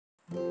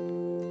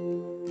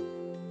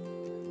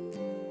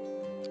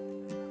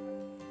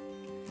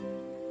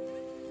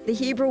The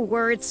Hebrew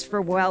words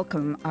for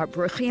welcome are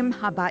bruchim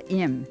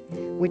habaim,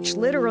 which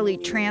literally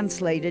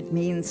translated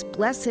means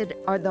blessed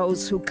are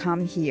those who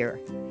come here.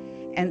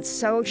 And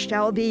so,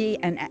 Shelby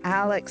and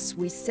Alex,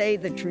 we say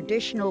the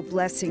traditional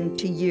blessing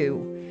to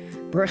you.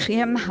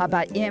 Bruchim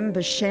habaim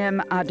b'shem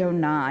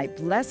Adonai.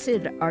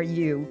 Blessed are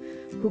you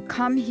who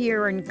come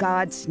here in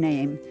God's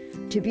name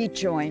to be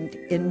joined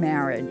in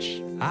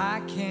marriage.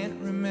 I can't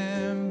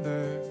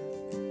remember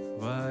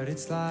what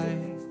it's like.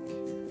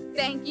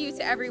 Thank you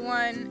to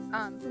everyone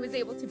who was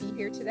able to be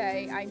here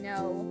today. I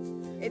know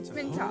it's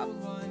been tough.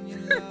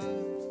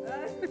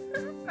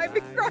 I've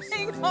been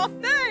crying all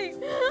day.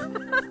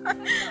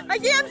 I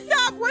can't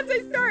stop once I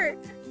start.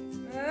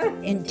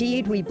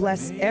 Indeed, we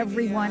bless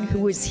everyone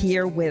who is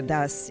here with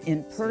us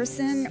in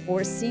person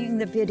or seeing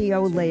the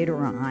video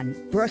later on.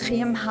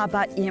 Bruchim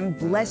habaim,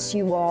 bless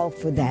you all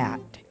for that.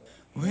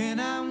 When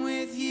I'm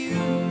with you,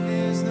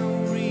 there's no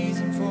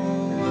reason for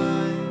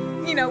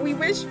one. You know, we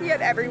wish we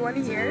had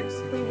everyone here.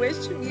 We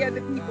wish we had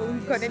the people who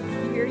couldn't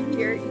be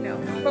here, you know.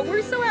 But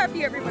we're so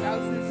happy everyone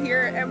else is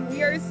here, and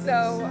we are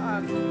so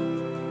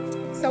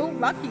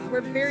lucky.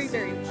 We're very,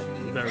 very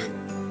lucky. Very.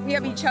 We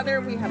have each other,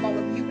 we have all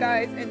of you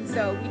guys, and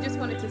so we just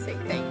wanted to say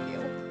thank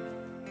you.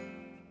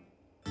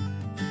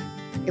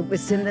 It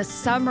was in the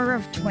summer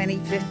of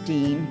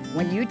 2015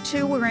 when you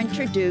two were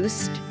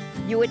introduced.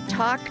 You had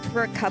talked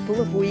for a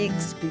couple of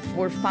weeks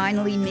before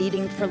finally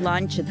meeting for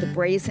lunch at the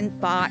Brazen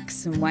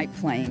Fox in White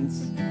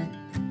Plains.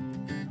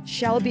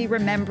 Shelby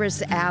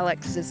remembers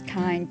Alex's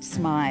kind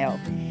smile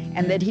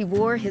and that he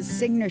wore his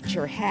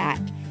signature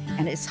hat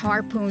and his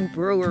Harpoon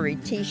Brewery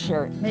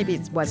t-shirt. Maybe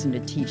it wasn't a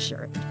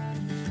t-shirt.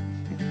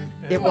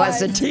 It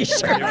was a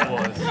t-shirt. It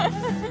was.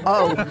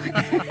 Oh.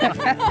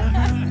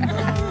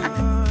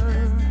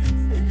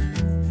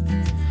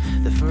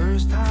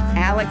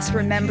 Alex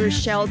remembers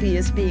Shelby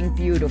as being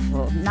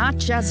beautiful, not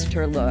just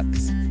her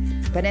looks,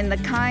 but in the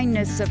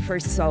kindness of her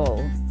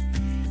soul.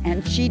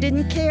 And she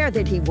didn't care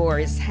that he wore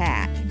his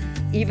hat,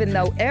 even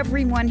though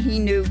everyone he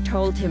knew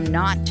told him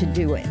not to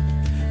do it.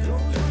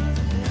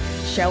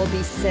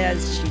 Shelby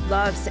says she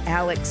loves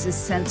Alex's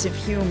sense of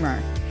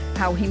humor,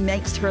 how he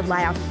makes her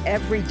laugh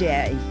every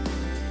day.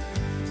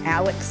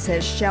 Alex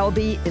says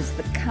Shelby is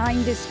the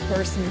kindest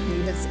person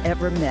he has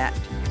ever met.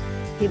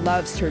 He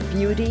loves her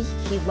beauty,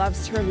 he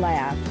loves her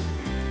laugh.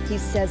 He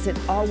says it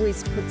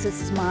always puts a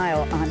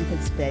smile on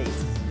his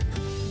face.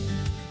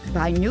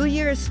 By New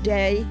Year's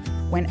Day,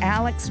 when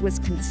Alex was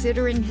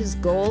considering his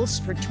goals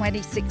for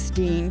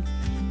 2016,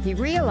 he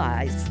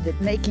realized that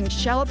making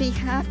Shelby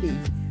happy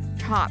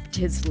topped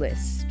his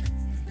list.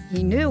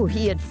 He knew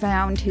he had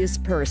found his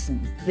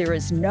person. There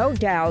is no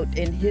doubt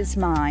in his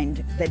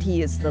mind that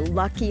he is the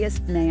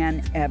luckiest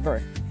man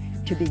ever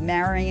to be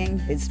marrying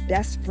his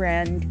best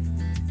friend,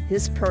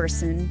 his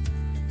person,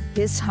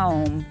 his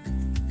home,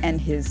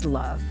 and his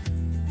love.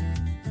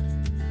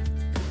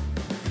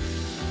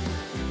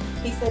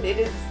 He said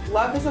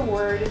love is a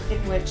word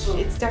in which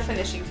its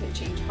definition can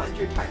change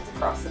 100 times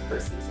across a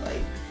person's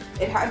life.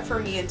 It had for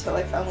me until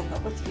I fell in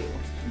love with you.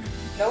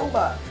 No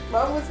love.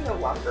 Love was no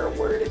longer a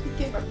word, it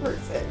became a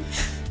person.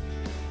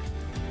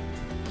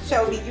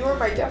 Shelby, you are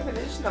my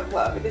definition of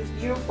love. It is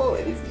beautiful,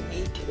 it is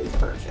unique, it is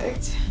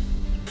perfect.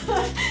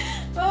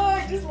 Oh,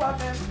 I just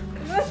love him.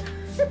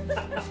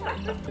 I'm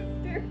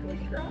hysterically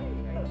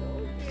crying, I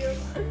told you.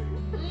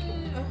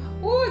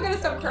 Oh, I gotta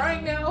stop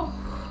crying now.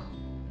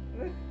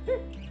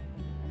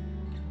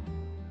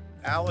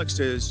 Alex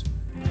is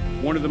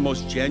one of the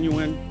most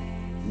genuine,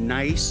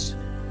 nice,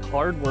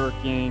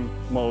 hardworking,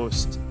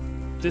 most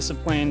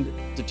disciplined,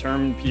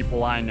 determined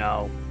people I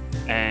know,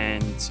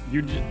 and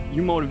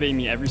you motivate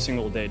me every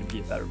single day to be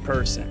a better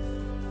person.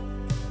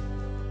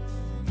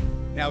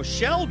 Now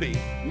Shelby,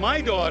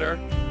 my daughter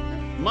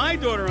on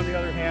the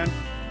other hand,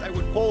 I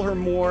would call her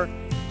more,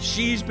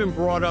 she's been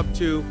brought up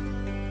to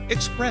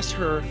express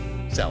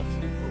herself.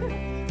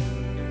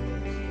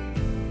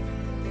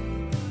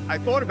 I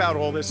thought about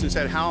all this and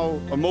said how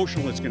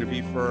emotional it's going to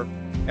be for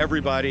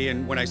everybody,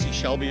 and when I see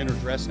Shelby in her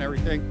dress and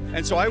everything.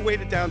 And so I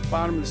waited down at the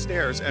bottom of the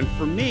stairs, and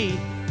for me,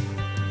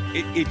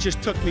 it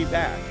just took me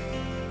back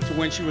to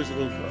when she was a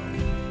little girl.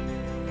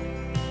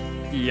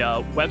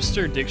 The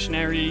Webster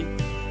Dictionary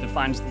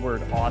defines the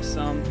word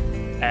awesome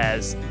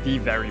as the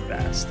very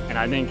best, and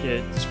I think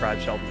it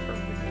describes Shelby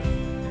perfectly.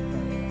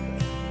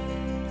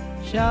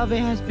 Shelby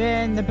has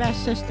been the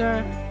best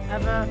sister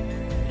ever,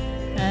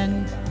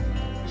 and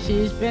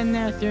she's been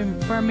there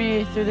for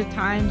me through the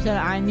times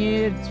that I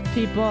needed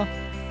people.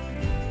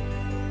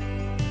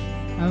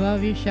 I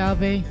love you,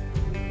 Shelby.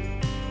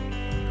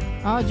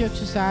 All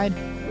jokes aside.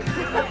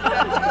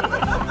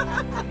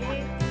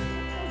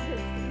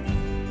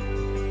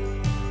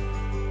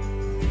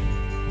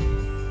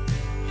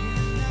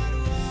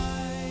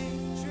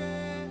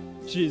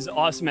 She's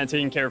awesome at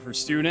taking care of her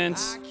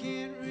students.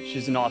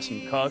 She's an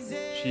awesome cook.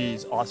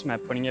 She's awesome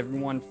at putting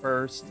everyone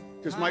first.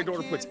 Because my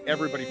daughter puts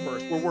everybody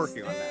first. We're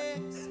working on that.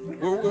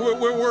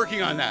 We're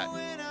working on that.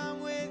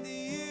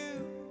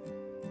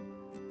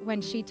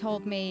 When she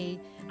told me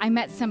I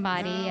met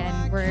somebody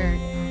and we're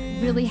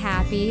really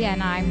happy,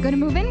 and I'm gonna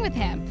move in with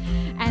him.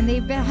 And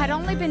had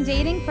only been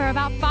dating for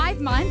about 5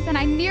 months, and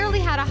I nearly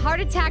had a heart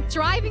attack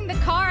driving the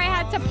car. I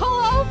had to pull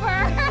over.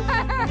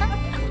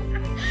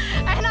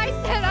 And I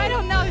said, I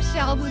don't know,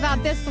 Shelby,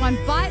 about this one,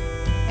 but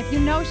if you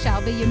know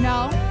Shelby, you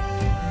know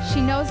she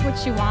knows what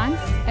she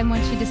wants, and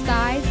when she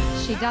decides,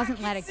 she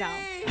doesn't let it go.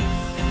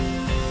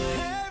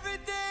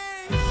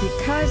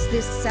 Because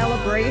this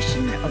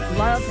celebration of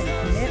love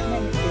and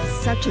commitment is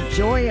such a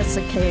joyous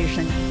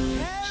occasion,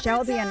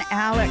 Shelby and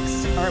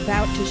Alex are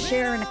about to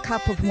share in a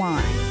cup of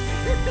wine.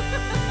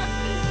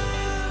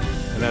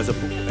 And as an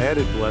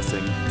added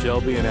blessing,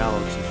 Shelby and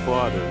Alex's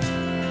fathers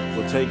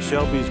will take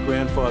Shelby's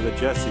grandfather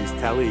Jesse's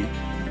talit,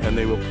 and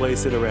they will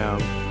place it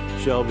around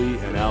Shelby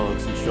and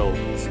Alex's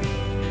shoulders.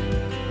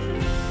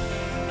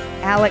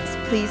 Alex,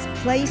 please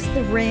place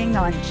the ring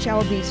on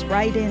Shelby's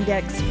right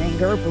index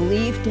finger,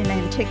 believed in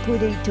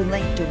antiquity to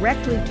link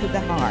directly to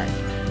the heart.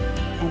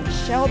 And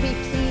Shelby,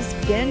 please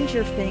bend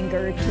your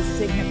finger to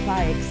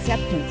signify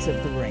acceptance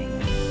of the ring.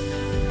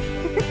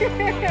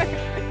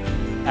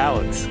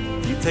 Alex,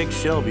 you take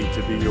Shelby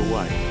to be your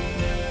wife,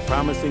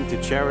 promising to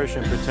cherish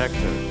and protect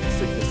her in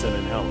sickness and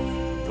in health,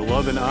 to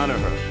love and honor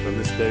her from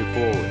this day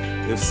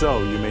forward. If so,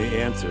 you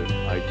may answer,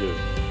 I do.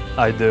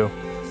 I do.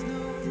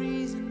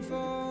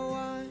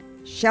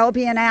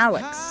 Shelby and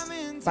Alex,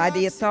 by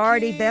the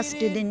authority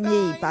vested in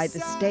me by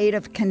the state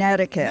of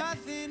Connecticut,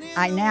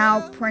 I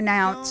now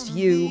pronounce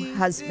you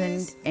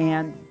husband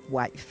and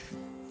wife.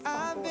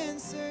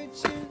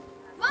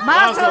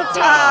 Mazel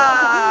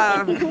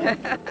tov!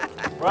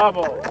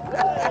 Bravo!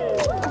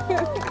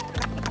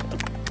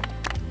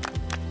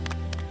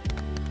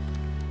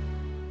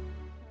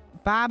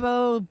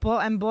 Babo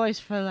and boys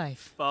for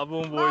life.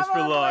 Babo and boys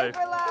for life.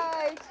 For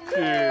life.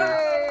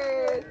 Cheers.